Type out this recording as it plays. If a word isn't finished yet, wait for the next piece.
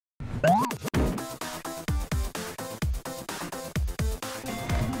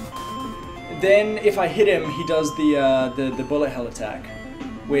then if I hit him, he does the bullet hell attack,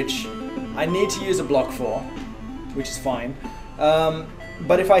 which I need to use a block for, which is fine.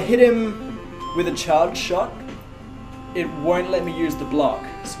 But if I hit him with a charge shot, it won't let me use the block,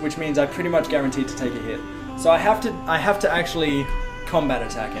 which means I pretty much guaranteed to take a hit. So I have to actually combat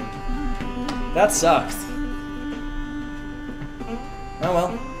attack him. That sucks. Oh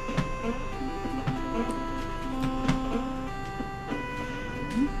well.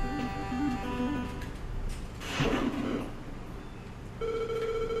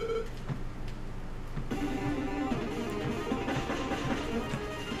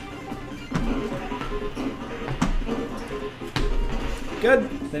 Good.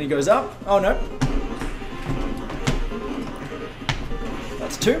 Then he goes up. Oh no.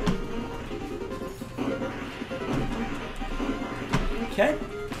 That's 2. Okay.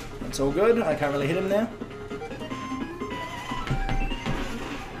 That's all good. I can't really hit him there.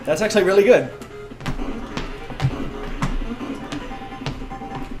 That's actually really good.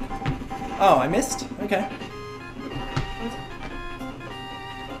 Oh, I missed? Okay.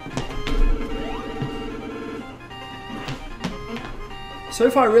 So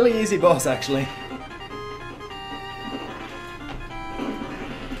far, really easy boss, actually.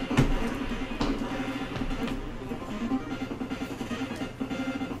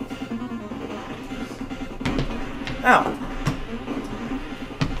 Ow.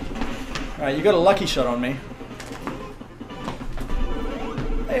 Alright, you got a lucky shot on me.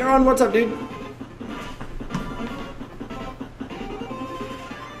 Hey, Ron, what's up, dude?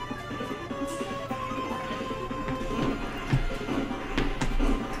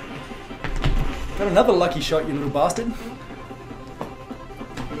 Got another lucky shot, you little bastard.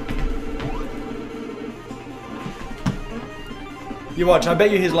 You watch, I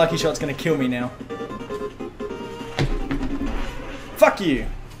bet you his lucky shot's gonna kill me now. Fuck you!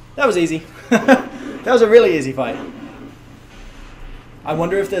 That was easy. That was a really easy fight. I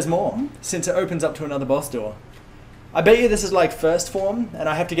wonder if there's more, since it opens up to another boss door. I bet you this is like first form, and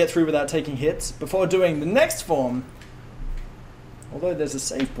I have to get through without taking hits, before doing the next form. Although there's a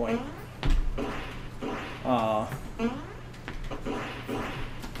save point. Ah.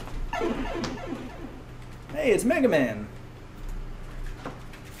 Hey, it's Mega Man!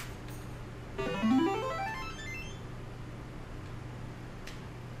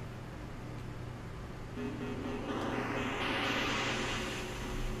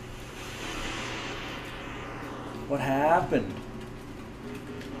 What happened?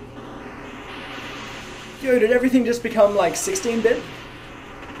 Yo, did everything just become like 16-bit?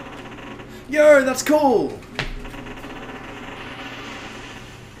 Yo, that's cool!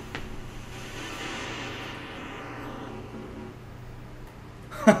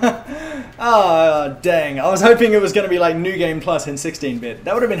 Ah, dang. I was hoping it was going to be like New Game Plus in 16-bit.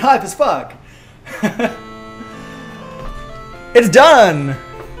 That would have been hype as fuck. It's done!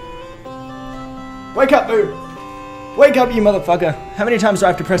 Wake up, Boo! Wake up, you motherfucker! How many times do I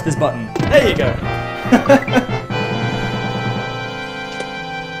have to press this button? There you go!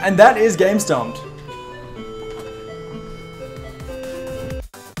 And that is Game Stomped.